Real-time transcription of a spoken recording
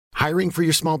Hiring for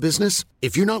your small business?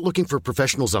 If you're not looking for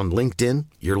professionals on LinkedIn,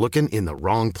 you're looking in the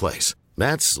wrong place.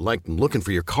 That's like looking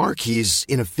for your car keys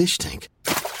in a fish tank.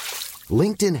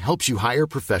 LinkedIn helps you hire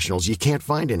professionals you can't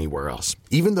find anywhere else,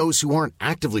 even those who aren't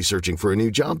actively searching for a new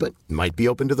job but might be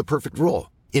open to the perfect role.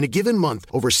 In a given month,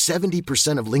 over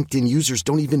 70% of LinkedIn users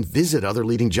don't even visit other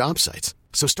leading job sites.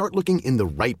 So start looking in the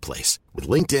right place. With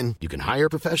LinkedIn, you can hire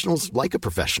professionals like a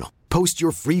professional. Post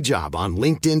your free job on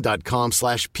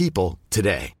linkedin.com/people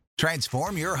today.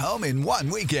 Transform your home in one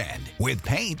weekend with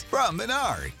paint from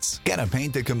Menards. Get a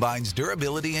paint that combines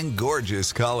durability and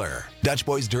gorgeous color. Dutch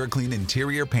Boys DuraClean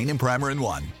Interior Paint and Primer in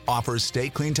One offers Stay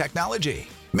Clean technology,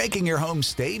 making your home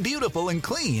stay beautiful and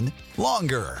clean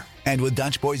longer. And with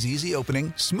Dutch Boy's easy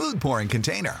opening, smooth pouring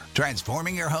container,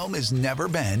 transforming your home has never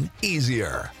been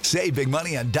easier. Save big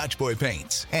money on Dutch Boy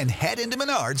paints and head into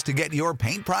Menards to get your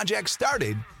paint project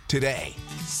started today.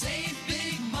 Save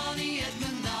big money at Menards.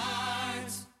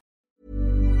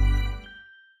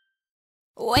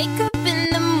 Wake up in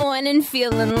the morning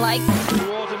feeling like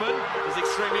Waterman is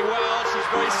extremely well. She's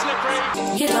very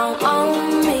slippery. you don't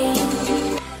own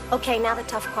me. Okay, now the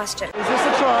tough question. Is this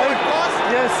a try?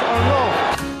 Yes or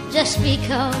no? Just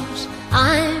because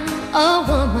I'm a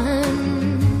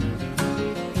woman.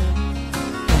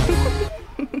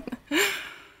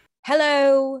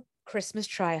 Hello, Christmas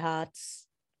tryhards.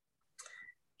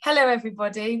 Hello,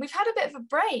 everybody. We've had a bit of a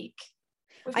break.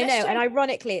 I know, and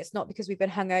ironically, it's not because we've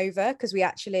been hungover, because we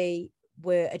actually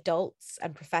were adults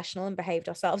and professional and behaved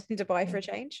ourselves in Dubai for a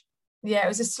change. Yeah, it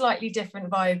was a slightly different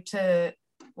vibe to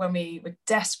when we were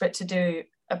desperate to do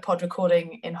a pod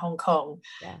recording in Hong Kong.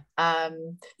 Yeah.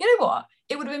 You know what?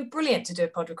 It would have been brilliant to do a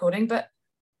pod recording, but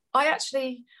I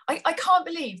can't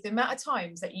believe the amount of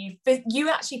times that you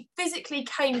actually physically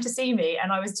came to see me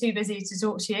and I was too busy to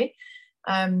talk to you.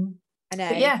 I know.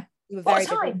 Yeah. You were very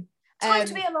what a time. Time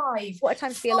to be alive. What a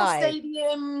time to be Full alive.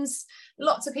 Stadiums,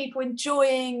 lots of people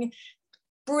enjoying,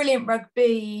 brilliant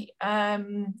rugby,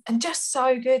 and just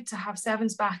so good to have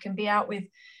Sevens back and be out with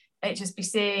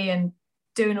HSBC and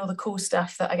doing all the cool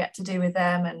stuff that I get to do with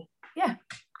them. And yeah,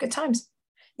 good times.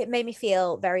 It made me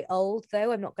feel very old,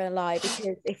 though, I'm not going to lie,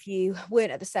 because if you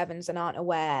weren't at the Sevens and aren't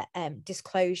aware,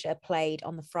 Disclosure played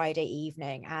on the Friday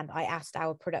evening, and I asked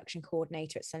our production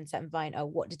coordinator at Sunset and Vine, oh,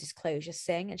 what did Disclosure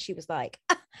sing? And she was like,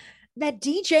 they're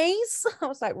DJs. I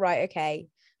was like, right, okay,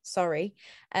 sorry.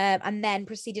 And then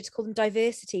proceeded to call them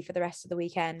Diversity for the rest of the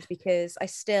weekend, because I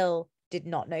still did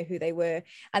not know who they were.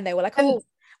 And they were like, oh,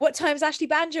 what time's Ashley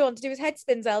Banjo on to do his head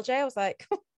spins, LJ? I was like,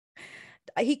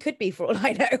 he could be for all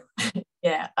I know.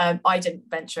 Yeah, I didn't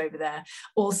venture over there.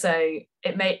 Also,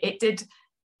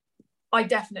 I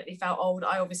definitely felt old.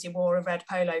 I obviously wore a red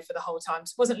polo for the whole time.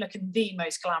 So wasn't looking the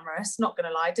most glamorous, not going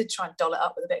to lie. I did try and doll it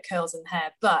up with a bit of curls and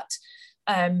hair. But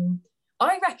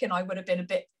I reckon I would have been a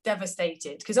bit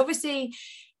devastated, because obviously,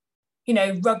 you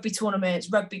know, rugby tournaments,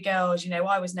 rugby girls, you know,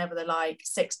 I was never the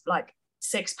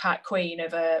six-pack queen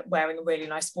of wearing a really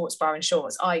nice sports bra and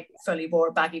shorts. I fully wore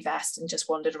a baggy vest and just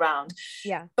wandered around.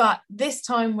 Yeah. But this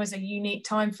time was a unique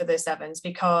time for the Sevens,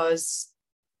 because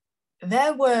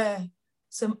there were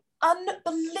some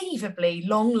unbelievably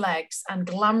long legs and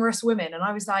glamorous women. And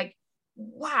I was like,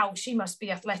 wow, she must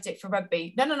be athletic for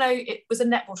rugby. No, it was a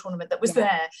netball tournament that was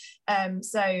there.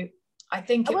 So I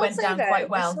think it went down quite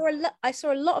well. I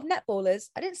saw a lot of netballers.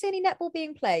 I didn't see any netball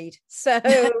being played. So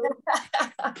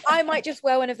I might just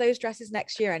wear one of those dresses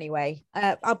next year anyway.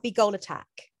 I'll be goal attack.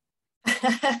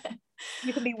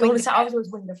 You can be goal attack. I was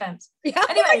always wing defense. Yeah.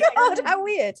 Anyway, oh God, how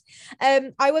weird.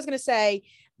 I was going to say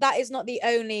that is not the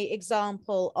only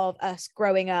example of us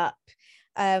growing up.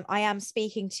 I am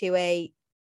speaking to a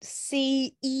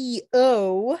CEO.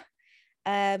 All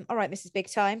right, Mrs. Big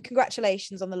Time,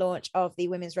 congratulations on the launch of the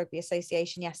Women's Rugby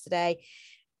Association yesterday.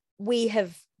 We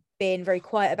have been very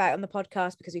quiet about it on the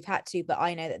podcast because we've had to, but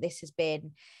I know that this has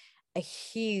been a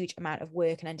huge amount of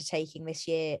work and undertaking this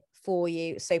year for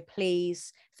you. So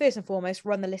please, first and foremost,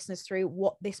 run the listeners through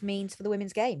what this means for the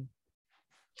women's game.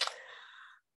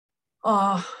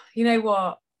 Oh, you know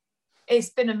what? It's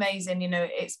been amazing. You know,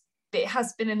 it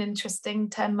has been an interesting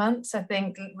 10 months, I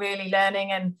think, really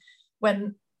learning. And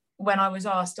when I was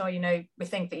asked, oh, you know, we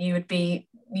think that you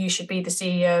should be the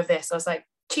CEO of this, I was like,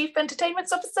 Chief Entertainment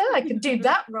Officer, I can do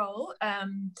that role.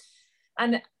 And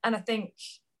I think,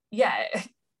 yeah,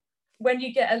 when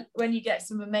you get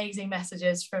some amazing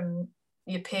messages from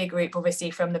your peer group,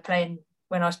 obviously from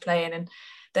when I was playing, and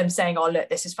them saying, oh, look,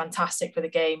 this is fantastic for the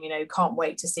game, you know, can't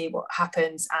wait to see what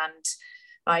happens. And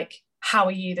like, how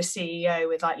are you the CEO,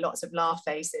 with like lots of laugh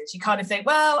faces? You kind of think,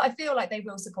 well, I feel like they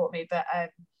will support me, but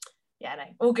yeah, no,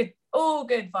 all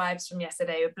good vibes from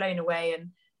yesterday. We're blown away, and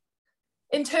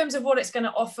in terms of what it's going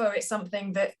to offer, it's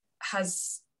something that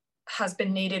has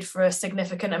been needed for a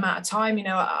significant amount of time. You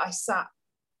know, I sat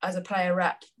as a player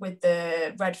rep with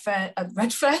the Red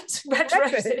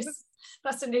Roses.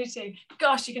 That's a new team.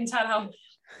 Gosh, you can tell how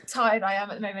tired I am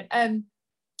at the moment.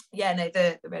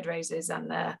 The Red Roses,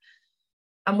 and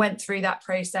went through that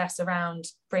process around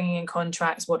bringing in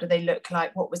contracts. What do they look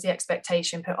like? What was the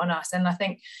expectation put on us? And I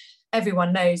think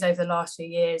everyone knows over the last few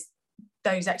years,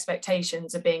 those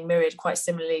expectations are being mirrored quite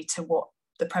similarly to what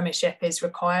the Premiership is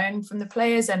requiring from the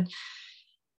players. And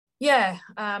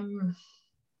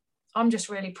I'm just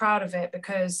really proud of it,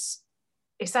 because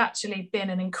it's actually been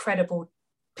an incredible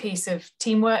piece of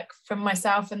teamwork from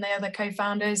myself and the other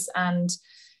co-founders. And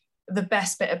the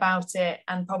best bit about it,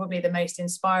 and probably the most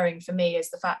inspiring for me, is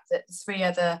the fact that the three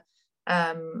other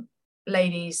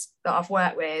ladies that I've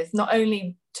worked with, not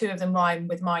only two of them rhyme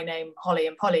with my name, Holly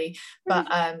and Polly, but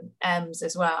Ems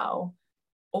as well,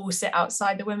 all sit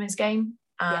outside the women's game.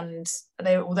 And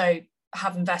they, although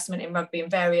have investment in rugby in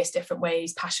various different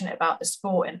ways, passionate about the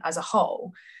sport and as a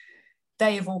whole,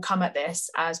 they have all come at this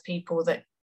as people that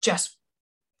just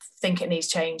think it needs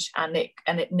change and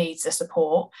it needs the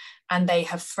support, and they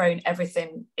have thrown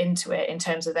everything into it in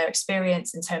terms of their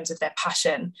experience, in terms of their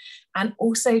passion, and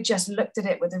also just looked at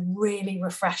it with a really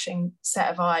refreshing set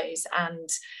of eyes and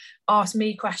asked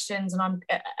me questions, and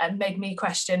made me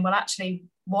question, well, actually,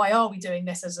 why are we doing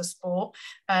this as a sport?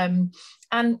 And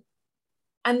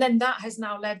then that has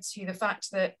now led to the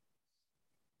fact that,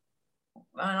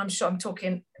 and I'm sure I'm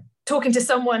talking to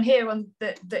someone here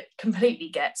that completely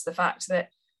gets the fact that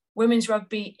women's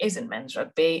rugby isn't men's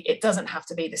rugby. It doesn't have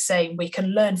to be the same. We can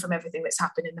learn from everything that's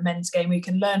happened in the men's game. We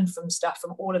can learn from stuff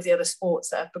from all of the other sports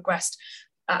that have progressed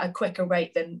at a quicker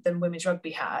rate than women's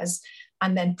rugby has,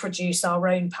 and then produce our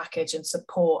own package and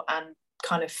support and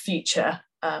kind of future.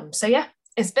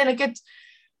 It's been a good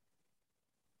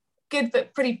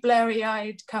but pretty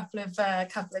blurry-eyed couple of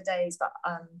days, but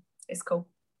it's cool.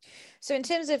 So in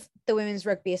terms of the Women's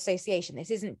Rugby Association, this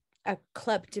isn't a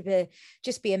club to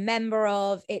just be a member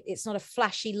of. It's not a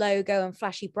flashy logo and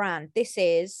flashy brand. This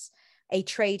is a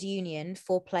trade union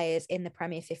for players in the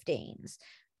Premier 15s.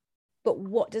 But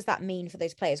what does that mean for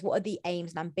those players? What are the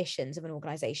aims and ambitions of an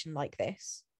organisation like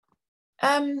this?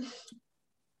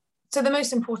 So the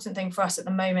most important thing for us at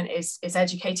the moment is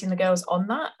educating the girls on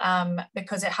that,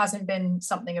 because it hasn't been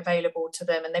something available to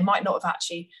them, and they might not have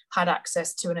actually had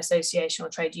access to an association or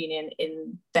trade union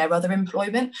in their other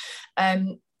employment.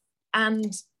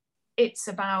 And it's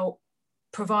about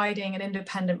providing an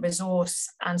independent resource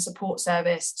and support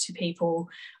service to people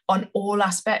on all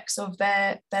aspects of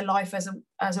their life as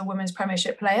a women's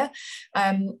Premiership player.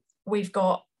 We've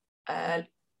got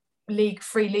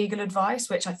free legal advice,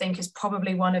 which I think is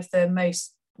probably one of the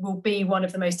most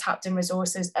tapped in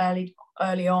resources early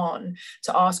on,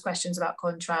 to ask questions about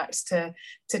contracts, to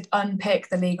unpick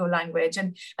the legal language,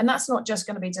 and that's not just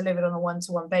going to be delivered on a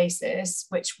one-to-one basis,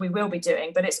 which we will be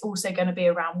doing, but it's also going to be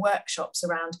around workshops,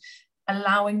 around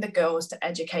allowing the girls to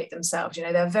educate themselves. You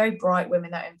know, they're very bright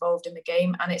women that are involved in the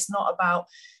game, and it's not about,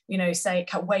 you know,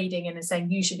 wading in and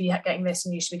saying you should be getting this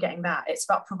and you should be getting that. It's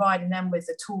about providing them with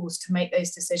the tools to make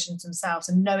those decisions themselves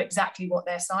and know exactly what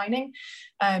they're signing,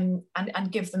 and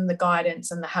give them the guidance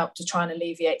and the help to try and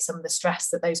alleviate some of the stress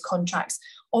that those contracts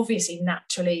obviously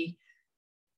naturally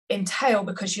entail,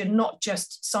 because you're not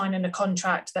just signing a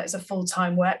contract that is a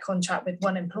full-time work contract with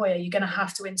one employer. You're going to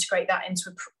have to integrate that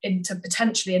into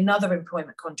potentially another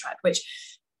employment contract,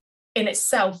 which in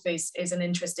itself is an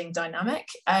interesting dynamic.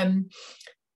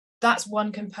 That's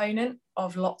one component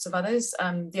of lots of others.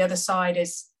 The other side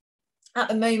is, at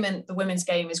the moment, the women's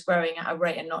game is growing at a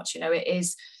rate and notch. You know, it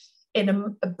is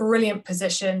in a brilliant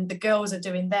position. The girls are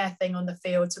doing their thing on the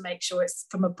field to make sure it's,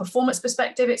 from a performance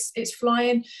perspective, it's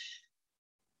flying.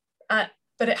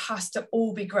 But it has to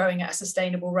all be growing at a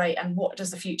sustainable rate. And what does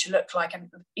the future look like?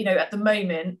 And, you know, at the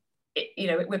moment,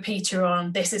 we're petering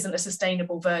on, this isn't a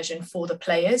sustainable version for the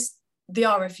players. The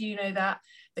RFU know that,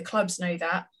 the clubs know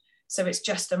that. So it's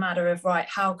just a matter of, right,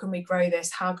 how can we grow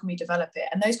this? How can we develop it?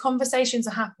 And those conversations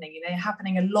are happening, you know,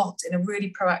 happening a lot in a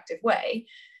really proactive way.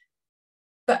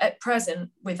 But at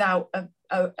present, without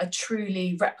a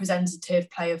truly representative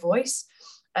player voice.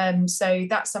 So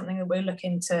that's something that we're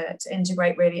looking to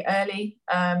integrate really early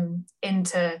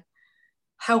into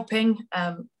helping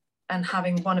and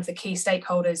having one of the key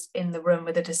stakeholders in the room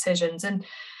with the decisions. And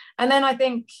then I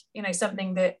think, you know,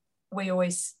 something that we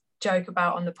always joke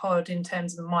about on the pod in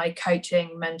terms of my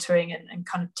coaching, mentoring and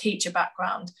kind of teacher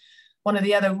background, one of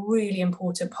the other really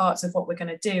important parts of what we're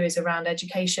going to do is around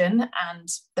education, and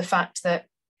the fact that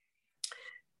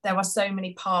there are so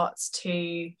many parts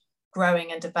to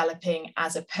growing and developing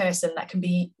as a person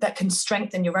that can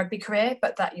strengthen your rugby career,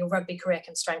 but that your rugby career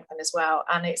can strengthen as well.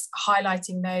 And it's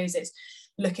highlighting those, it's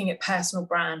looking at personal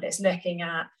brand, it's looking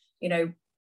at, you know,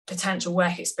 potential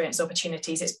work experience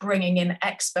opportunities, it's bringing in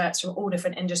experts from all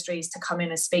different industries to come in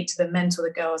and speak to them, mentor the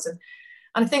girls. And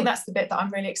I think that's the bit that I'm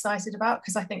really excited about,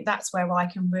 because I think that's where I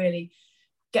can really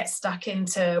get stuck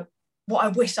into what I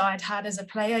wish I had had as a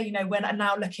player. You know, when I'm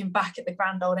now looking back at the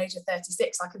grand old age of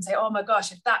 36, I can say, oh my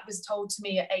gosh, if that was told to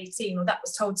me at 18, or that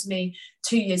was told to me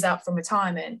 2 years out from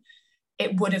retirement,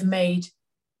 it would have made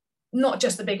not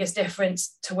just the biggest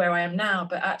difference to where I am now,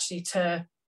 but actually to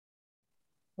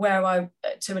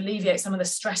alleviate some of the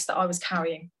stress that I was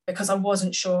carrying, because I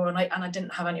wasn't sure and I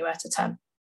didn't have anywhere to turn.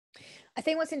 I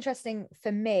think what's interesting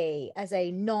for me as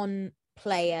a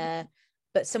non-player,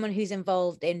 but someone who's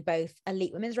involved in both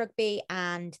elite women's rugby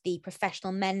and the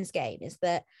professional men's game, is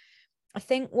that I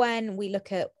think when we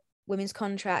look at women's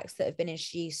contracts that have been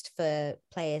introduced for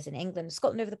players in England and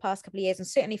Scotland over the past couple of years, and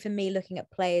certainly for me looking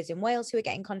at players in Wales who are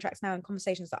getting contracts now, and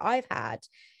conversations that I've had,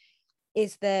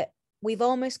 is that we've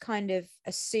almost kind of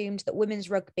assumed that women's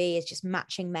rugby is just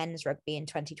matching men's rugby in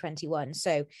 2021.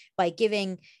 So by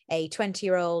giving a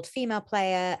 20-year-old female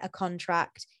player a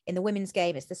contract in the women's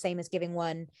game, it's the same as giving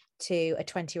one to a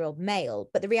 20-year-old male.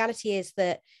 But the reality is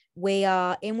that we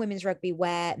are in women's rugby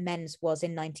where men's was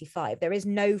in 95. There is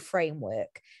no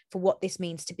framework for what this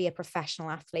means to be a professional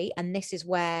athlete. And this is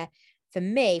where, for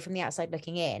me, from the outside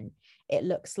looking in, it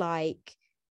looks like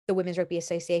the Women's Rugby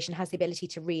Association has the ability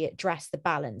to readdress the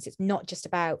balance. It's not just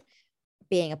about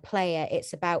being a player,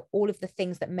 it's about all of the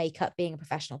things that make up being a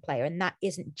professional player. And that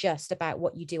isn't just about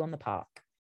what you do on the park.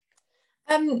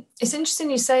 It's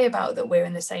interesting you say about that we're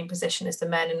in the same position as the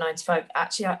men in 95.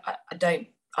 Actually, I don't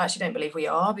believe we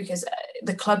are, because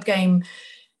the club game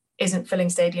isn't filling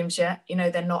stadiums yet. You know,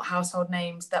 they're not household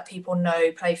names that people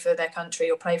know play for their country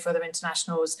or play for other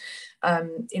internationals.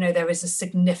 You know, there is a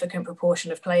significant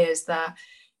proportion of players that,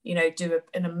 you know, do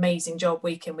an amazing job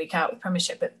week in, week out with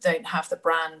Premiership, but don't have the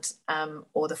brand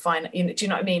or the fine, you know, do you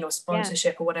know what I mean? Or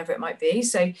sponsorship or whatever it might be.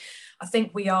 So I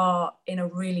think we are in a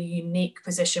really unique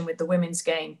position with the women's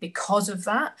game because of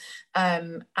that.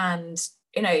 And,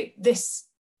 you know,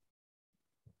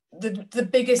 the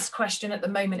biggest question at the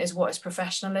moment is, what is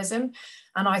professionalism?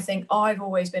 And I think I've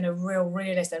always been a real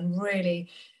realist, and really,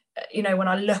 you know, when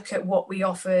I look at what we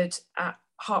offered at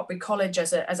Hartpury College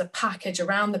as a package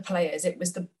around the players, it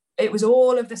was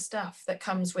all of the stuff that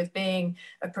comes with being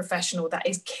a professional that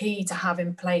is key to have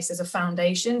in place as a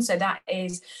foundation. So that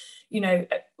is, you know,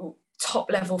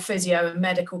 top level physio and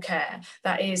medical care,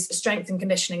 that is strength and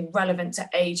conditioning relevant to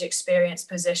age, experience,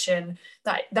 position,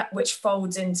 that which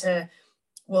folds into,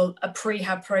 well, a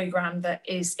prehab program that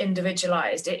is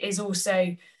individualized. It is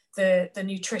also the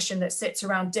nutrition that sits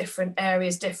around different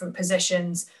areas, different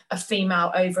positions, a female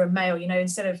over a male. You know,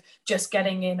 instead of just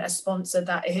getting in a sponsor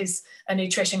that is a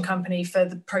nutrition company for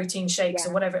the protein shakes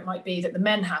or whatever it might be that the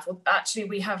men have, well, actually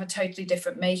we have a totally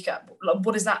different makeup.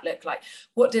 What does that look like?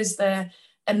 What does the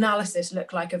analysis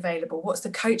look like available? What's the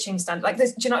coaching standard? Like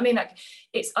this, do you know what I mean? Like,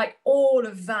 it's like all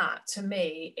of that to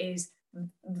me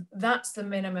that's the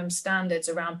minimum standards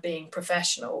around being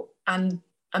professional, and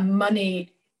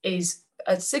money is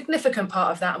a significant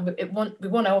part of that. And we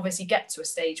want to obviously get to a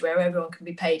stage where everyone can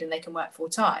be paid and they can work full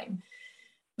time.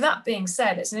 That being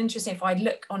said, it's an interesting, if I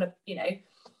look on a, you know,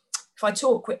 if I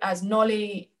talk as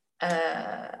Nolly,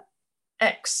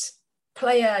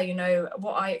 ex-player, you know,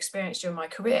 what I experienced during my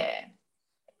career,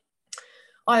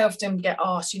 I often get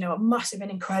asked, you know, it must have been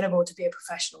incredible to be a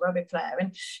professional rugby player.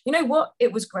 And you know what?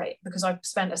 It was great, because I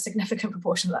spent a significant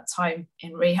proportion of that time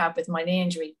in rehab with my knee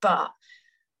injury. But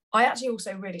I actually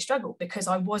also really struggled because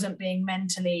I wasn't being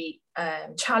mentally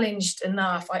challenged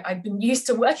enough. I've been used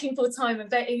to working full time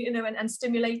and, you know, and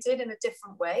stimulated in a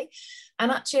different way.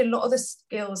 And actually, a lot of the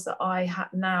skills that I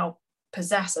now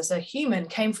possess as a human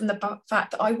came from the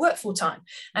fact that I work full time,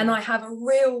 and I have a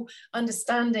real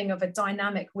understanding of a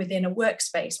dynamic within a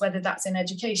workspace, whether that's in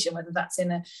education, whether that's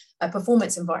in a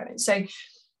performance environment. So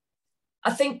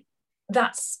I think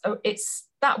that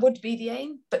would be the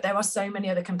aim, but there are so many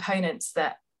other components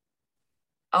that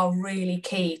are really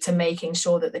key to making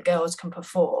sure that the girls can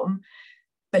perform,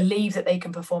 believe that they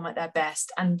can perform at their best,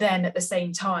 and then at the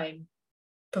same time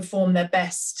perform their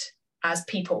best as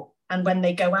people. And when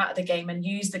they go out of the game and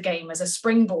use the game as a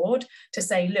springboard to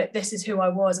say, look, this is who I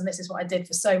was and this is what I did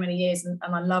for so many years and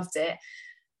I loved it.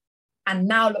 And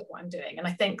now look what I'm doing. And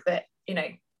I think that, you know,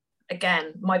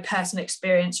 again, my personal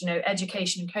experience, you know,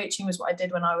 education and coaching was what I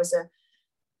did when I was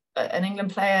an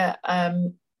England player.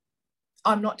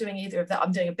 I'm not doing either of that.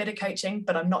 I'm doing a bit of coaching,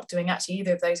 but I'm not doing actually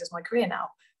either of those as my career now.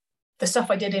 the stuff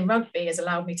I did in rugby has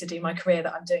allowed me to do my career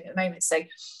that I'm doing at the moment. So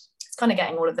it's kind of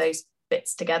getting all of those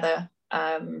bits together.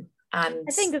 And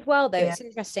I think as well, though, it's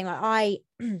interesting. Like, I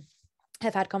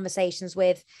have had conversations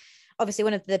with, obviously,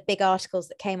 one of the big articles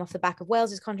that came off the back of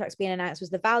Wales's contracts being announced was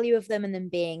the value of them and them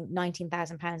being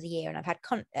 £19,000 a year. And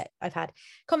I've had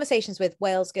conversations with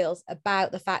Wales girls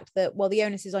about the fact that, well, the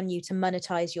onus is on you to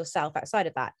monetize yourself outside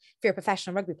of that. If you're a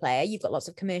professional rugby player, you've got lots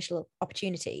of commercial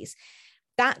opportunities.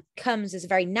 That comes as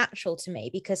very natural to me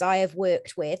because I have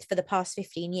worked with, for the past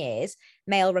 15 years,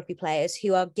 male rugby players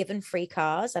who are given free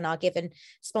cars and are given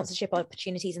sponsorship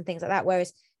opportunities and things like that.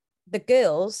 Whereas the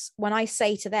girls, when I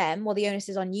say to them, well, the onus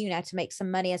is on you now to make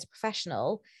some money as a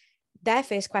professional, their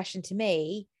first question to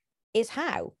me is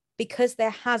how? Because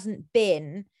there hasn't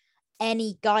been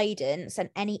any guidance and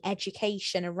any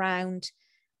education around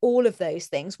all of those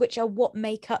things, which are what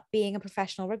make up being a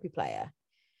professional rugby player.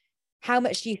 How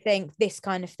much do you think this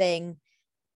kind of thing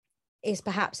is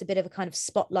perhaps a bit of a kind of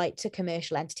spotlight to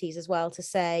commercial entities as well, to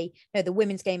say, no, the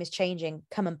women's game is changing,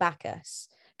 come and back us,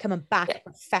 come and back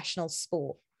professional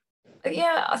sport?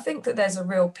 Yeah, I think that there's a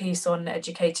real piece on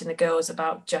educating the girls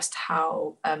about just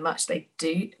how much they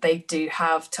do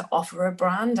have to offer a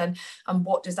brand, and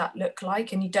what does that look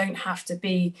like. And you don't have to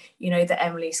be, the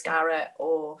Emily Scarrett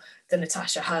or the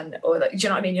Natasha Hunt, or do you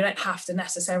know what I mean? You don't have to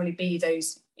necessarily be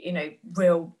those,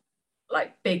 real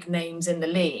like big names in the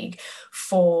league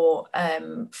for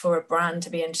a brand to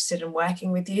be interested in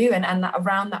working with you, and that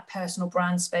around that personal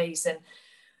brand space and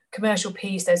commercial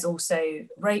piece. There's also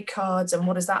rate cards, and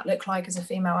what does that look like as a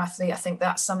female athlete? I think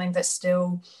that's something that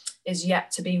still is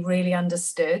yet to be really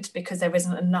understood because there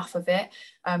isn't enough of it.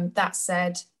 That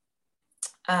said,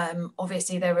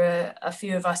 obviously there are a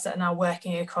few of us that are now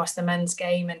working across the men's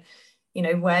game,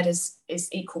 and where is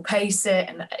equal pay sit,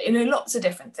 and lots of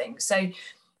different things. So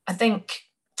I think,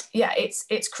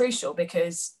 it's crucial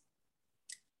because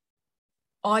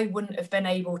I wouldn't have been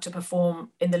able to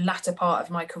perform in the latter part of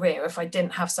my career if I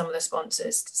didn't have some of the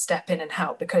sponsors step in and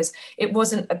help, because it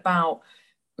wasn't about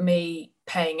me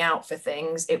paying out for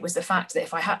things. It was the fact that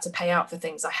if I had to pay out for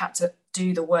things, I had to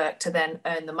do the work to then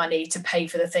earn the money to pay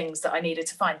for the things that I needed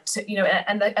to find. So,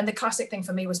 and the classic thing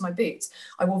for me was my boots.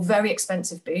 I wore very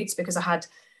expensive boots because I had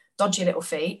dodgy little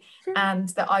feet, and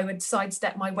that I would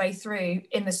sidestep my way through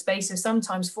in the space of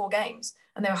sometimes 4 games,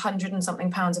 and they're £100 and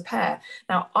something a pair.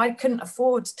 Now, I couldn't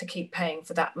afford to keep paying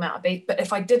for that amount of boots, but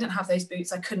if I didn't have those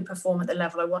boots, I couldn't perform at the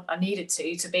level I needed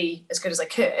to be as good as I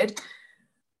could.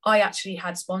 I actually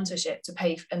had sponsorship to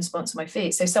pay and sponsor my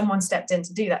feet. So someone stepped in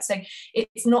to do that. So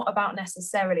it's not about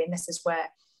necessarily, and this is where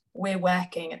we're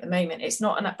working at the moment, it's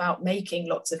not about making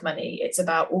lots of money. It's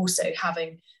about also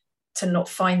having to not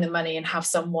find the money and have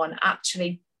someone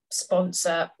actually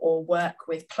sponsor or work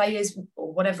with players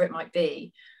or whatever it might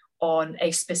be on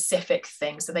a specific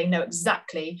thing, so they know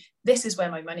exactly this is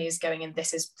where my money is going and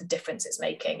this is the difference it's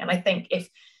making. And I think if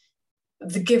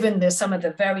given some of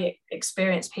the very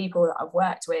experienced people that I've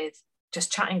worked with,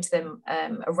 just chatting to them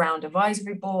around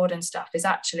advisory board and stuff, is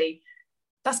actually,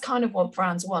 that's kind of what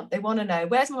brands want. They want to know,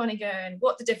 where's my money going,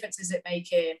 what the difference is it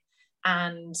making,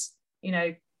 and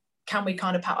can we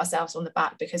kind of pat ourselves on the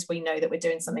back because we know that we're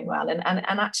doing something well. And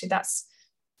actually that's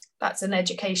an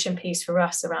education piece for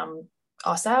us around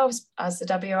ourselves as the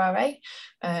WRA,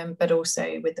 but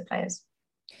also with the players.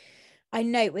 I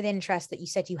note with interest that you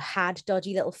said you had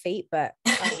dodgy little feet, but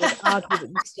I would argue that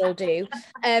you still do.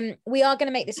 We are going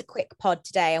to make this a quick pod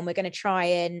today, and we're going to try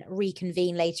and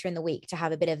reconvene later in the week to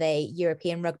have a bit of a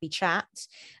European rugby chat.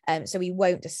 So we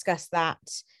won't discuss that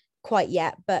quite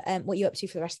yet, but what are you up to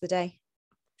for the rest of the day?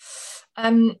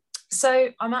 So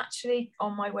I'm actually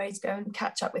on my way to go and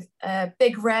catch up with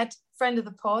Big Red, friend of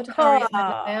the pod, Harriet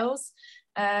Mills.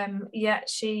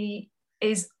 She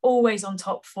is always on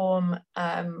top form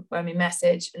when we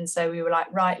message, and so we were like,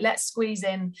 right, let's squeeze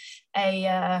in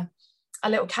a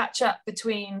little catch up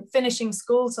between finishing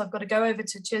school. So I've got to go over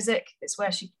to Chiswick. It's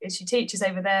where she teaches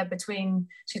over there.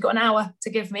 She's got an hour to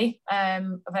give me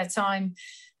of her time.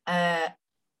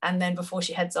 And then before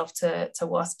she heads off to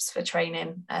Wasps for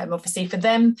training. Obviously for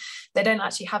them, they don't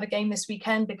actually have a game this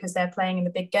weekend because they're playing in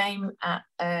the big game at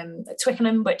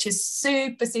Twickenham, which is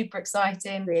super, super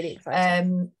exciting. Really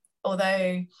exciting.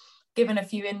 Although given a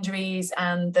few injuries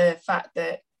and the fact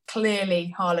that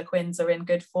clearly Harlequins are in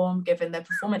good form, given their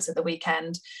performance at the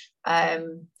weekend,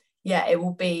 it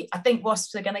will be, I think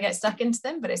Wasps are going to get stuck into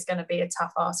them, but it's going to be a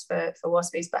tough ask for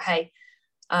Waspies. But hey,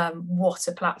 what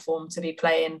a platform to be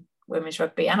playing women's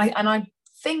rugby, and I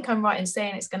think I'm right in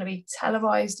saying it's going to be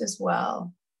televised as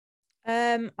well.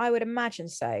 I would imagine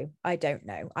so. I don't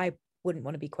know. I wouldn't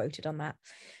want to be quoted on that.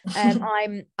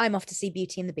 I'm off to see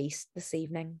Beauty and the Beast this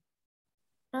evening.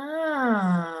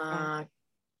 Ah.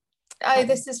 Oh,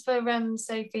 this is for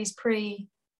Sophie's pre.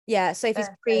 Yeah, Sophie's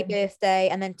pre-birthday,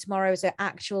 and then tomorrow is her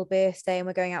actual birthday, and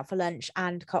we're going out for lunch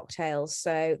and cocktails.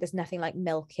 So there's nothing like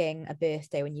milking a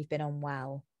birthday when you've been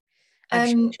unwell.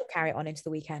 And she'll carry it on into the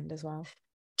weekend as well.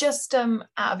 Just out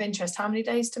of interest, how many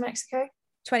days to Mexico?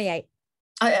 28.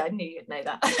 I knew you'd know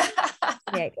that.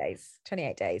 28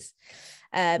 days.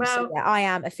 So yeah, I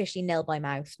am officially nil by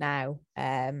mouth now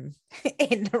in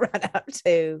the run up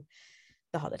to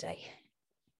the holiday.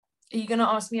 Are you going to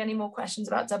ask me any more questions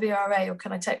about WRA, or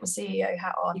can I take my CEO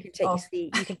hat on? You can take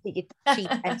your chief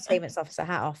entertainment officer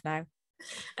hat off now.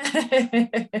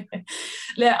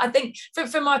 Look, I think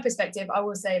from my perspective, I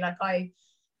will say, like, I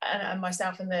and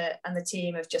myself and the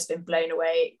team have just been blown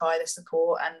away by the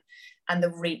support and the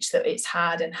reach that it's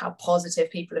had, and how positive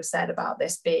people have said about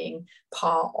this being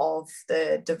part of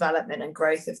the development and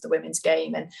growth of the women's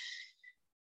game. And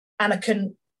I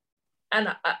couldn't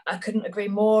agree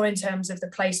more in terms of the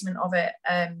placement of it.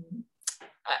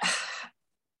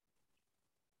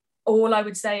 All I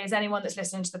would say is, anyone that's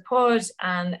listening to the pod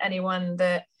and anyone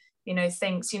that, you know,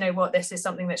 thinks, you know what, this is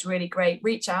something that's really great,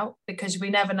 reach out, because we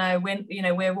never know when, you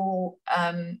know, we're all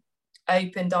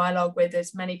open dialogue with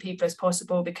as many people as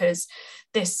possible, because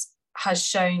this has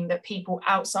shown that people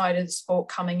outside of the sport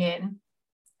coming in,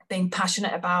 being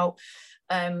passionate about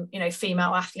you know,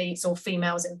 female athletes or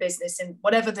females in business, and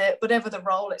whatever the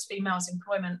role, it's females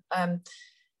employment,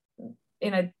 you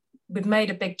know, we've made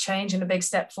a big change and a big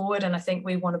step forward. And I think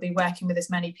we want to be working with as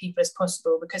many people as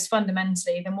possible, because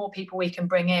fundamentally, the more people we can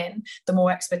bring in, the more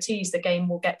expertise the game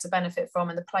will get to benefit from,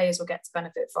 and the players will get to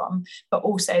benefit from. But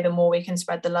also, the more we can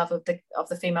spread the love of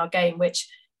the female game, which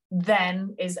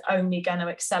then is only going to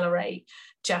accelerate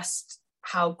just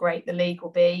how great the league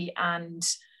will be, and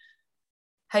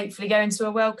hopefully go into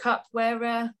a World Cup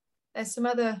where there's some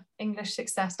other English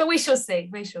success. But we shall see.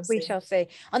 We shall see.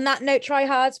 On that note,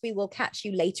 tryhards, we will catch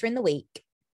you later in the week.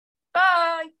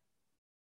 Bye.